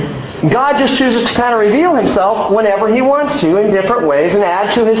time, God just chooses to kind of reveal Himself whenever He wants to in different ways and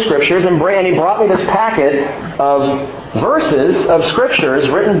add to His Scriptures. And He brought me this packet of verses of Scriptures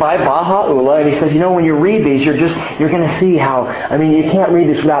written by Baha'u'llah. And he says, when you read these, you're going to see how, you can't read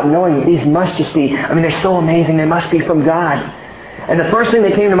this without knowing these must just be, they're so amazing. They must be from God. And the first thing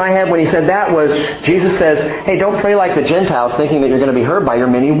that came to my head when he said that was, Jesus says, hey, don't pray like the Gentiles thinking that you're going to be heard by your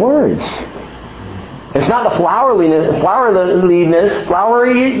many words. It's not the flowerliness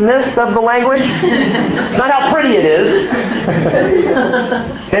of the language. It's not how pretty it is.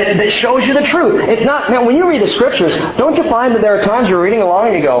 that shows you the truth. It's not, man, when you read the Scriptures, don't you find that there are times you're reading along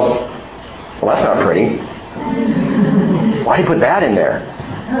and you go, well, that's not pretty. Why do you put that in there?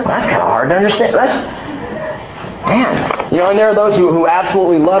 Well, that's kind of hard to understand. Man, and there are those who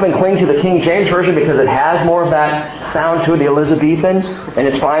absolutely love and cling to the King James Version because it has more of that sound to it, the Elizabethan. And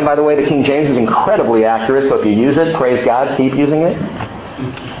it's fine, by the way, the King James is incredibly accurate, so if you use it, praise God, keep using it.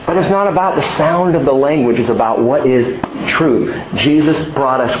 But it's not about the sound of the language, it's about what is truth. Jesus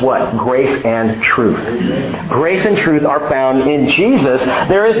brought us what? Grace and truth. Grace and truth are found in Jesus.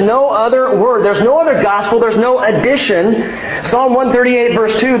 There is no other word. There's no other gospel. There's no addition. Psalm 138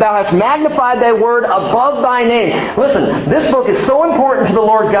 verse 2, Thou hast magnified Thy word above Thy name. Listen, this book is so important to the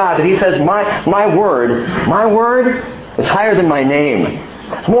Lord God that He says, my word is higher than my name.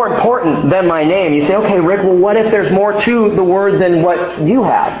 It's more important than my name. You say, okay, Rick, well, what if there's more to the Word than what you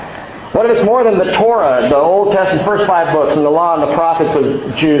have? What if it's more than the Torah, the Old Testament, first 5 books, and the Law and the Prophets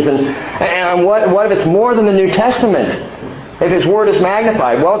of Jews? And what if it's more than the New Testament? If His Word is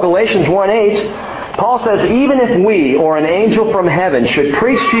magnified? Well, Galatians 1:8, Paul says, even if we, or an angel from heaven, should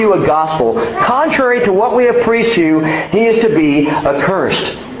preach to you a gospel, contrary to what we have preached to you, he is to be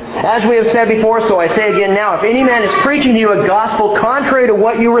accursed. As we have said before, so I say again now, if any man is preaching to you a gospel contrary to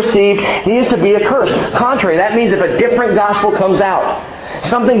what you received, he is to be accursed. Contrary, that means if a different gospel comes out,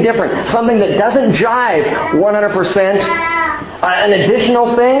 something different, something that doesn't jive 100%, an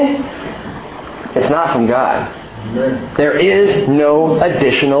additional thing, it's not from God. There is no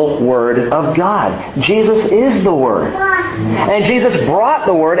additional Word of God. Jesus is the Word. And Jesus brought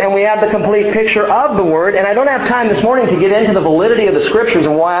the Word, and we have the complete picture of the Word. And I don't have time this morning to get into the validity of the Scriptures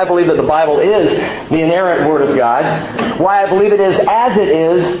and why I believe that the Bible is the inerrant Word of God. Why I believe it is as it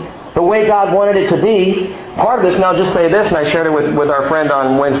is, the way God wanted it to be. Part of this, and I'll just say this, and I shared it with our friend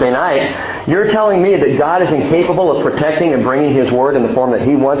on Wednesday night. You're telling me that God is incapable of protecting and bringing His Word in the form that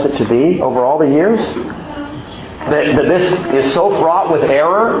He wants it to be over all the years? That this is so fraught with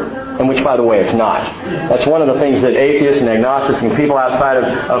error, and which, by the way, it's not. That's one of the things that atheists and agnostics and people outside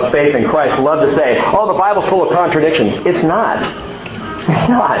of faith in Christ love to say, oh, the Bible's full of contradictions. It's not. It's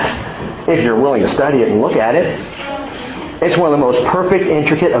not. If you're willing to study it and look at it. It's one of the most perfect,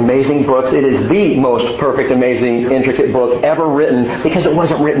 intricate, amazing books. It is the most perfect, amazing, intricate book ever written because it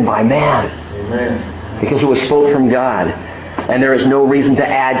wasn't written by man. Amen. Because it was spoken from God. And there is no reason to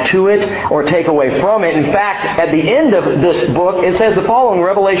add to it or take away from it. In fact, at the end of this book, it says the following,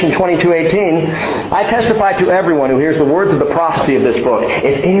 Revelation 22:18, I testify to everyone who hears the words of the prophecy of this book.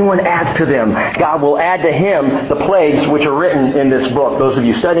 If anyone adds to them, God will add to him the plagues which are written in this book. Those of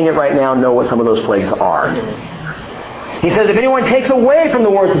you studying it right now know what some of those plagues are. He says, if anyone takes away from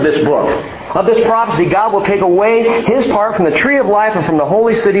the words of this book, of this prophecy, God will take away His part from the tree of life and from the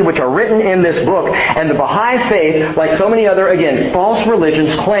holy city which are written in this book. And the Baha'i faith, like so many other, again, false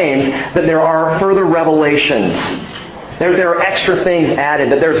religions, claims that there are further revelations. There are extra things added,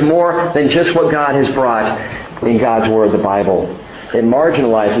 that there's more than just what God has brought in God's Word, the Bible. It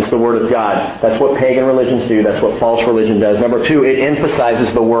marginalizes the Word of God. That's what pagan religions do. That's what false religion does. Number 2, it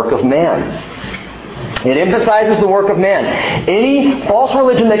emphasizes the work of man. It emphasizes the work of man. Any false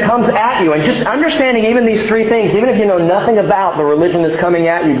religion that comes at you, and just understanding even these 3 things, even if you know nothing about the religion that's coming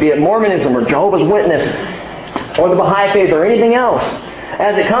at you, be it Mormonism or Jehovah's Witness or the Baha'i faith or anything else,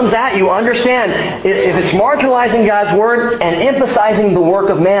 as it comes at you, understand, if it's marginalizing God's Word and emphasizing the work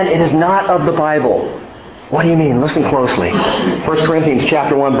of man, it is not of the Bible. What do you mean? Listen closely. 1 Corinthians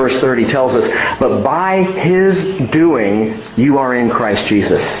chapter 1 verse 30 tells us, but by His doing you are in Christ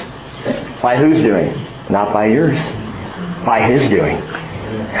Jesus. By whose doing? Not by yours. By His doing.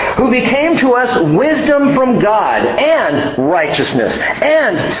 who became to us wisdom from God and righteousness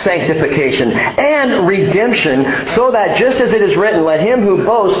and sanctification and redemption, so that just as it is written, let him who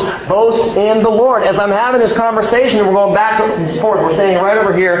boasts, boast in the Lord. As I'm having this conversation, and we're going back and forth, we're standing right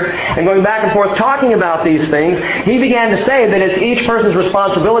over here and going back and forth talking about these things, he began to say that it's each person's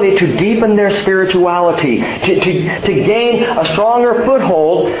responsibility to deepen their spirituality, to gain a stronger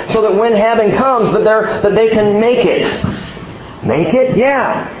foothold so that when heaven comes, that they can make it. Make it?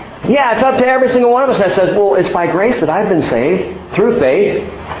 Yeah. Yeah, it's up to every single one of us that says, well, it's by grace that I've been saved, through faith.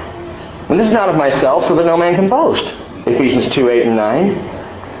 And this is not of myself, so that no man can boast. Ephesians 2:8 and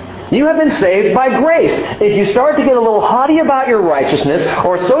 9. You have been saved by grace. If you start to get a little haughty about your righteousness,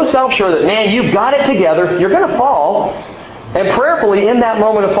 or so self-sure that, man, you've got it together, you're going to fall. And prayerfully, in that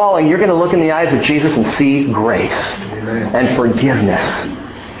moment of falling, you're going to look in the eyes of Jesus and see grace and forgiveness.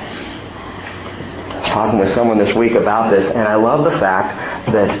 I was talking with someone this week about this, and I love the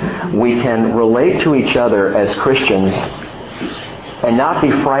fact that we can relate to each other as Christians and not be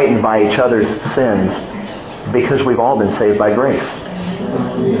frightened by each other's sins because we've all been saved by grace.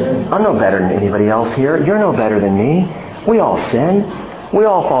 I'm no better than anybody else here. You're no better than me. We all sin. We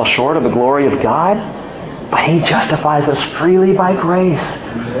all fall short of the glory of God. But He justifies us freely by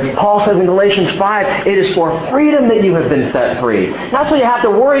grace. Paul says in Galatians 5, it is for freedom that you have been set free. Not so you have to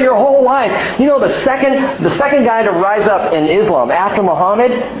worry your whole life. You know, the second guy to rise up in Islam after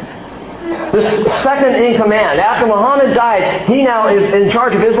Muhammad, the second in command, after Muhammad died, he now is in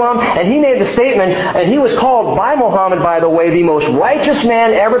charge of Islam, and he made the statement, and he was called by Muhammad, by the way, the most righteous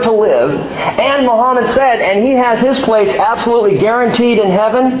man ever to live. And Muhammad said, and he has his place absolutely guaranteed in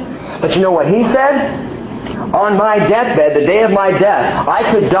heaven. But you know what he said? On my deathbed, the day of my death,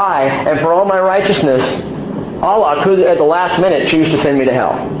 I could die, and for all my righteousness, Allah could at the last minute choose to send me to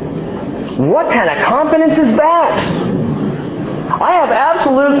hell. What kind of confidence is that? I have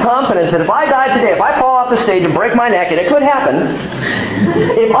absolute confidence that if I died today, if I fall off the stage and break my neck, and it could happen,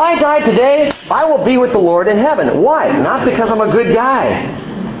 if I die today, I will be with the Lord in heaven. Why? Not because I'm a good guy,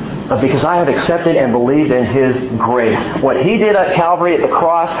 but because I have accepted and believed in His grace. What He did at Calvary at the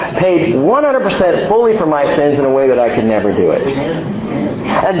cross paid 100% fully for my sins in a way that I could never do it.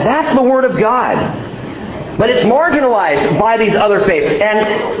 And that's the Word of God. But it's marginalized by these other faiths.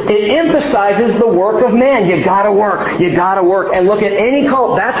 And it emphasizes the work of man. You've got to work. You've got to work. And look at any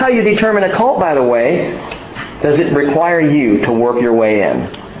cult. That's how you determine a cult, by the way. Does it require you to work your way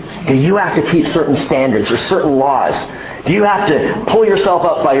in? Do you have to keep certain standards or certain laws? Do you have to pull yourself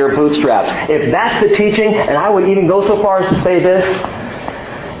up by your bootstraps? If that's the teaching, and I would even go so far as to say this,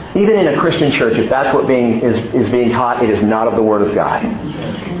 even in a Christian church, if that's what is being taught, it is not of the Word of God.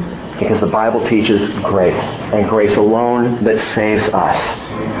 Because the Bible teaches grace, and grace alone that saves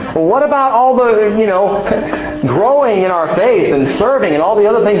us. Well, what about all the, growing in our faith and serving and all the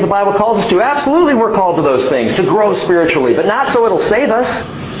other things the Bible calls us to? Absolutely we're called to those things, to grow spiritually, but not so it'll save us.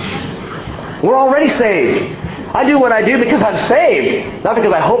 We're already saved. I do what I do because I'm saved, not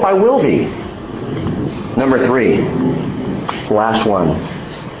because I hope I will be. Number 3, last one.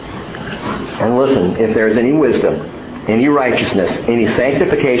 And listen, if there's any wisdom, any righteousness, any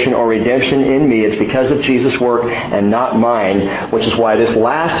sanctification or redemption in me, it's because of Jesus' work and not mine, which is why this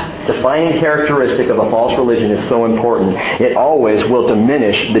last defining characteristic of a false religion is so important. It always will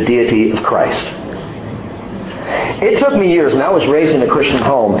diminish the deity of Christ. It took me years, and I was raised in a Christian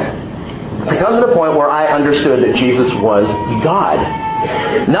home, to come to the point where I understood that Jesus was God.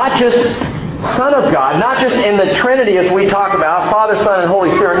 Not just Son of God, not just in the Trinity as we talk about, Father, Son, and Holy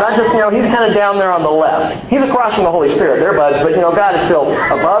Spirit. Not just, He's kind of down there on the left. He's across from the Holy Spirit. They're buds, but, God is still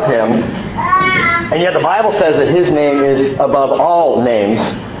above Him. And yet the Bible says that His name is above all names.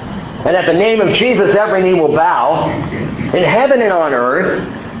 And at the name of Jesus, every knee will bow, in heaven and on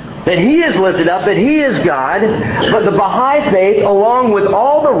earth, that He is lifted up, that He is God, but the Baha'i faith, along with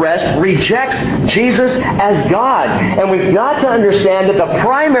all the rest, rejects Jesus as God. And we've got to understand that the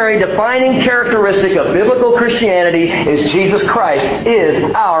primary defining characteristic of biblical Christianity is Jesus Christ is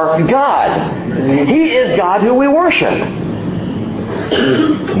our God. He is God who we worship.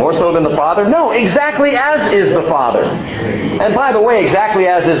 More so than the Father? No, exactly as is the Father. And by the way, exactly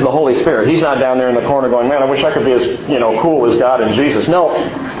as is the Holy Spirit. He's not down there in the corner going, man, I wish I could be as cool as God and Jesus. No,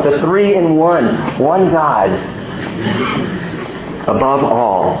 the 3 in 1. One God. Above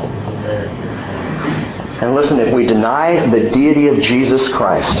all. And listen, if we deny the deity of Jesus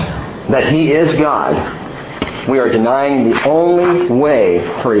Christ, that He is God, we are denying the only way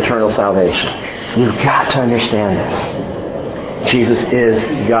for eternal salvation. You've got to understand this. Jesus is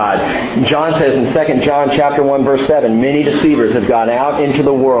God. John says in 2 John chapter 1, verse 7, many deceivers have gone out into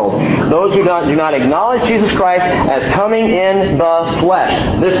the world. Those who do not acknowledge Jesus Christ as coming in the flesh.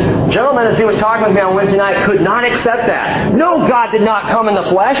 This gentleman, as he was talking with me on Wednesday night, could not accept that. No, God did not come in the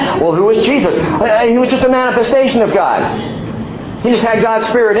flesh. Well, who was Jesus? He was just a manifestation of God. He just had God's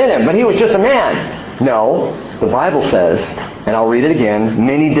Spirit in him, but he was just a man. No, the Bible says, and I'll read it again,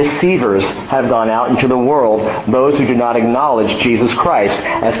 many deceivers have gone out into the world, those who do not acknowledge Jesus Christ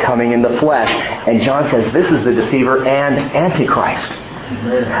as coming in the flesh. And John says this is the deceiver and Antichrist.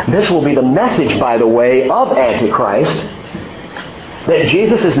 This will be the message, by the way, of Antichrist, that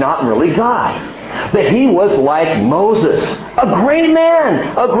Jesus is not really God. That he was like Moses, a great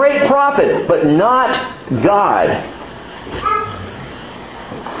man, a great prophet, but not God.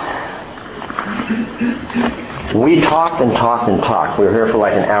 We talked and talked and talked. We were here for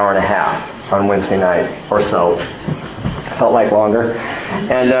like an hour and a half on Wednesday night or so. Felt like longer.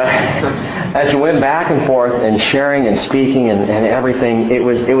 And as we went back and forth and sharing and speaking and everything, it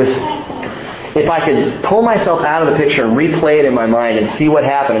was. If I could pull myself out of the picture and replay it in my mind and see what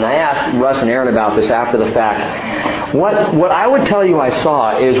happened, and I asked Russ and Aaron about this after the fact, what I would tell you I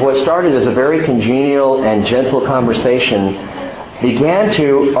saw is what started as a very congenial and gentle conversation began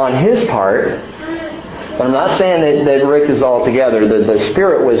to, on his part, but I'm not saying that Rick is all together. The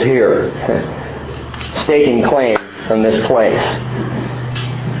Spirit was here, staking claim from this place.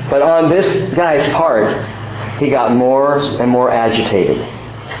 But on this guy's part, he got more and more agitated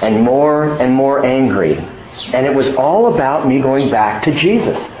and more angry. And it was all about me going back to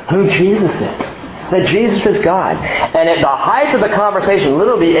Jesus, who Jesus is. That Jesus is God. And at the height of the conversation,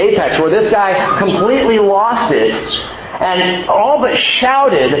 literally the apex, where this guy completely lost it, and all but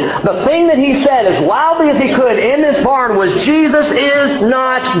shouted, the thing that he said as loudly as he could in this barn was, Jesus is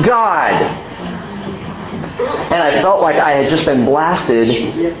not God. And I felt like I had just been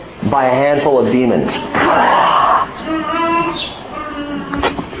blasted by a handful of demons.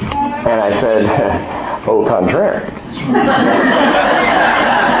 And I said, au contraire.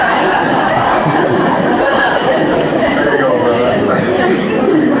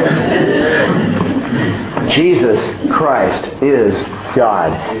 Jesus Christ is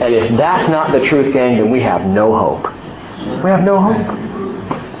God. And if that's not the truth, gang, then we have no hope. We have no hope.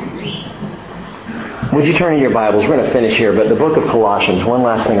 Would you turn in your Bibles? We're going to finish here, but the book of Colossians, one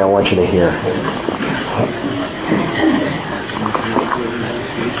last thing I want you to hear.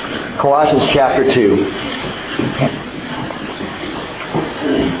 Colossians chapter 2.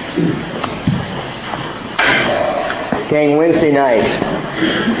 Gang, Wednesday night,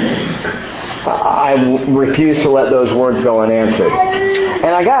 I refuse to let those words go unanswered.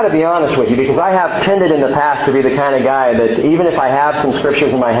 And I got to be honest with you, because I have tended in the past to be the kind of guy that even if I have some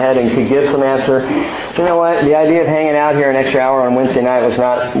scriptures in my head and could give some answer, you know what? The idea of hanging out here an extra hour on Wednesday night was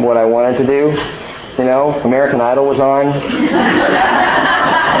not what I wanted to do. You know, American Idol was on.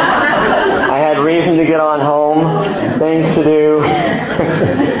 I had reason to get on home, things to do.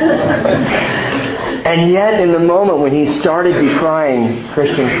 And yet, in the moment when he started decrying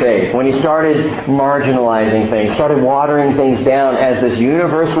Christian faith, when he started marginalizing things, started watering things down as this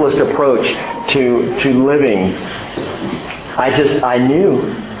universalist approach to living, I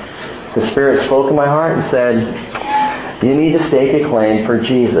knew the Spirit spoke in my heart and said, you need to stake a claim for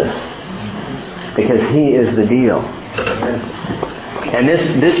Jesus, because he is the deal. And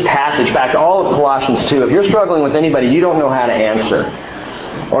this passage, in fact, all of Colossians 2, if you're struggling with anybody you don't know how to answer,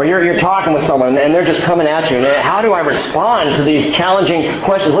 or you're talking with someone and they're just coming at you, and how do I respond to these challenging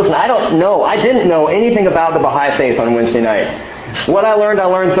questions? Listen, I don't know. I didn't know anything about the Baha'i faith on Wednesday night. What I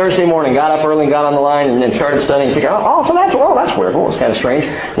learned Thursday morning. Got up early and got on the line and then started studying. Figured, so that's weird. Well, it's kind of strange.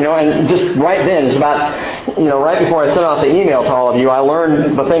 And just right then, it's about, right before I sent out the email to all of you, I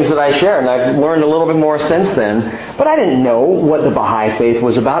learned the things that I shared, and I've learned a little bit more since then. But I didn't know what the Baha'i faith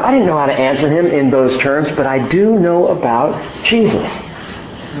was about. I didn't know how to answer him in those terms, but I do know about Jesus.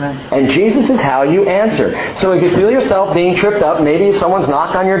 And Jesus is how you answer. So if you feel yourself being tripped up, maybe someone's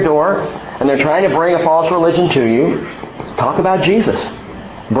knocked on your door and they're trying to bring a false religion to you, talk about Jesus.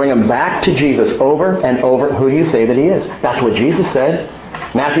 Bring them back to Jesus over and over. Who do you say that he is? That's what Jesus said.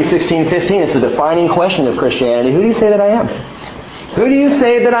 Matthew 16:15, it's the defining question of Christianity. Who do you say that I am? Who do you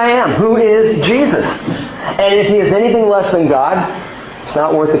say that I am? Who is Jesus? And if he is anything less than God, it's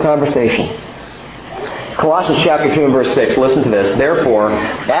not worth the conversation. Colossians chapter 2 and verse 6, listen to this. Therefore,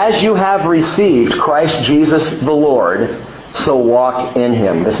 as you have received Christ Jesus the Lord, so walk in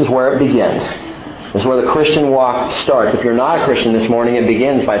him. This is where it begins. This is where the Christian walk starts. If you're not a Christian this morning, it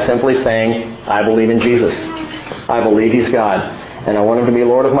begins by simply saying, I believe in Jesus. I believe he's God. And I want Him to be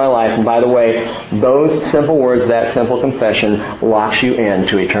Lord of my life. And by the way, those simple words, that simple confession, locks you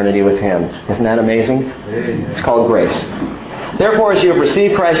into eternity with Him. Isn't that amazing? It's called grace. Therefore, as you have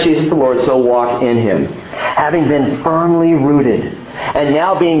received Christ Jesus the Lord, so walk in Him, having been firmly rooted, and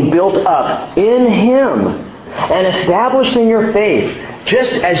now being built up in Him, and established in your faith,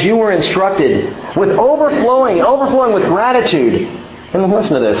 just as you were instructed, with overflowing with gratitude. And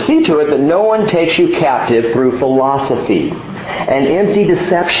listen to this. See to it that no one takes you captive through philosophy and empty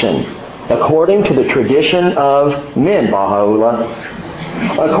deception, according to the tradition of men,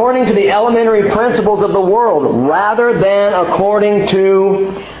 Baha'u'llah, according to the elementary principles of the world, rather than according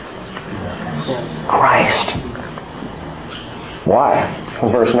to Christ. Why?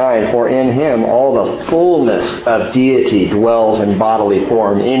 Verse 9, for in Him all the fullness of deity dwells in bodily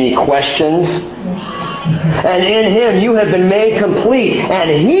form. Any questions? And in Him you have been made complete, and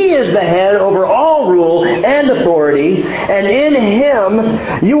He is the head over all rule and authority, and in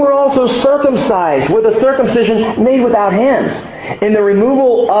Him you were also circumcised with a circumcision made without hands, in the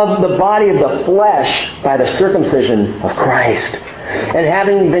removal of the body of the flesh by the circumcision of Christ. And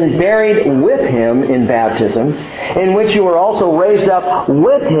having been buried with Him in baptism, in which you were also raised up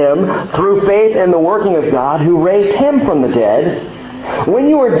with Him through faith in the working of God, who raised Him from the dead. When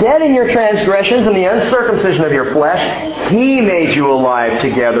you were dead in your transgressions and the uncircumcision of your flesh, He made you alive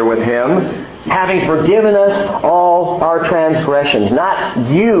together with Him, having forgiven us all our transgressions. Not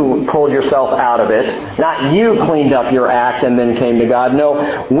you pulled yourself out of it. Not you cleaned up your act and then came to God.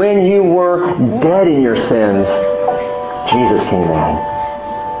 No, when you were dead in your sins, Jesus came in.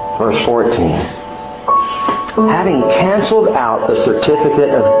 Verse 14. Having canceled out the certificate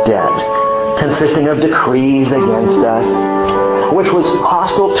of debt, consisting of decrees against us, which was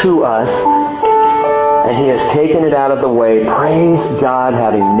hostile to us, and He has taken it out of the way. Praise God,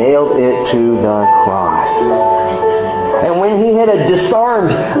 having nailed it to the cross. And when He had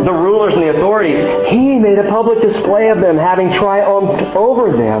disarmed the rulers and the authorities, He made a public display of them, having triumphed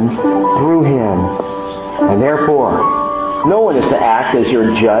over them through Him. And therefore, no one is to act as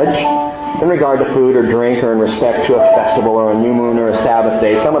your judge in regard to food or drink, or in respect to a festival or a new moon or a Sabbath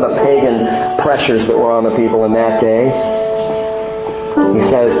day. Some of the pagan pressures that were on the people in that day. He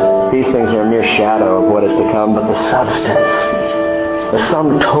says these things are a mere shadow of what is to come, but the substance, the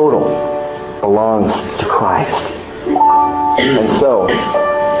sum total, belongs to Christ. And so,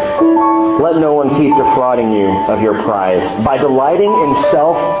 let no one keep defrauding you of your prize by delighting in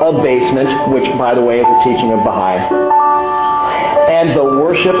self-abasement, which, by the way, is a teaching of Baha'i, and the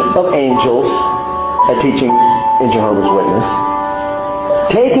worship of angels, a teaching in Jehovah's Witness,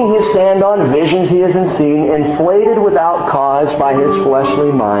 taking his stand on visions he hasn't seen, inflated without cause by his fleshly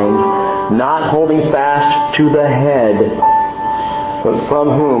mind, not holding fast to the head, but from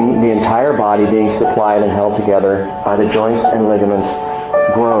whom the entire body, being supplied and held together by the joints and ligaments,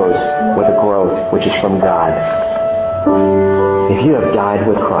 grows with a growth which is from God. If you have died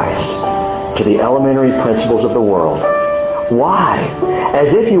with Christ to the elementary principles of the world, why,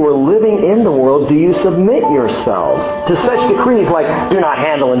 as if you were living in the world, do you submit yourselves to such decrees like do not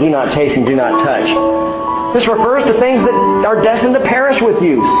handle and do not taste and do not touch? This refers to things that are destined to perish with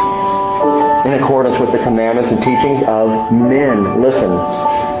use, in accordance with the commandments and teachings of men. Listen,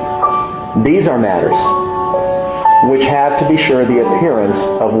 these are matters which have, to be sure, the appearance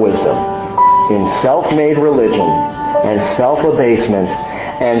of wisdom, in self-made religion and self-abasement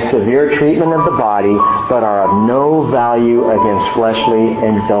and severe treatment of the body, but are of no value against fleshly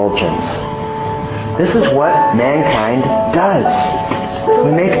indulgence. This is what mankind does.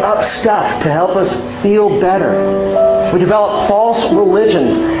 We make up stuff to help us feel better. We develop false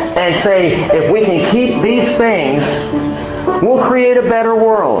religions and say, if we can keep these things, we'll create a better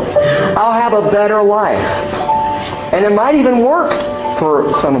world. I'll have a better life. And it might even work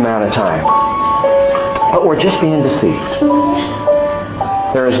for some amount of time. But we're just being deceived.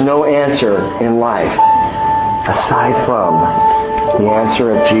 There is no answer in life aside from the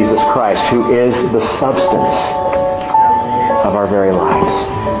answer of Jesus Christ, who is the substance of our very lives.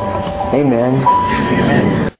 Amen. Amen.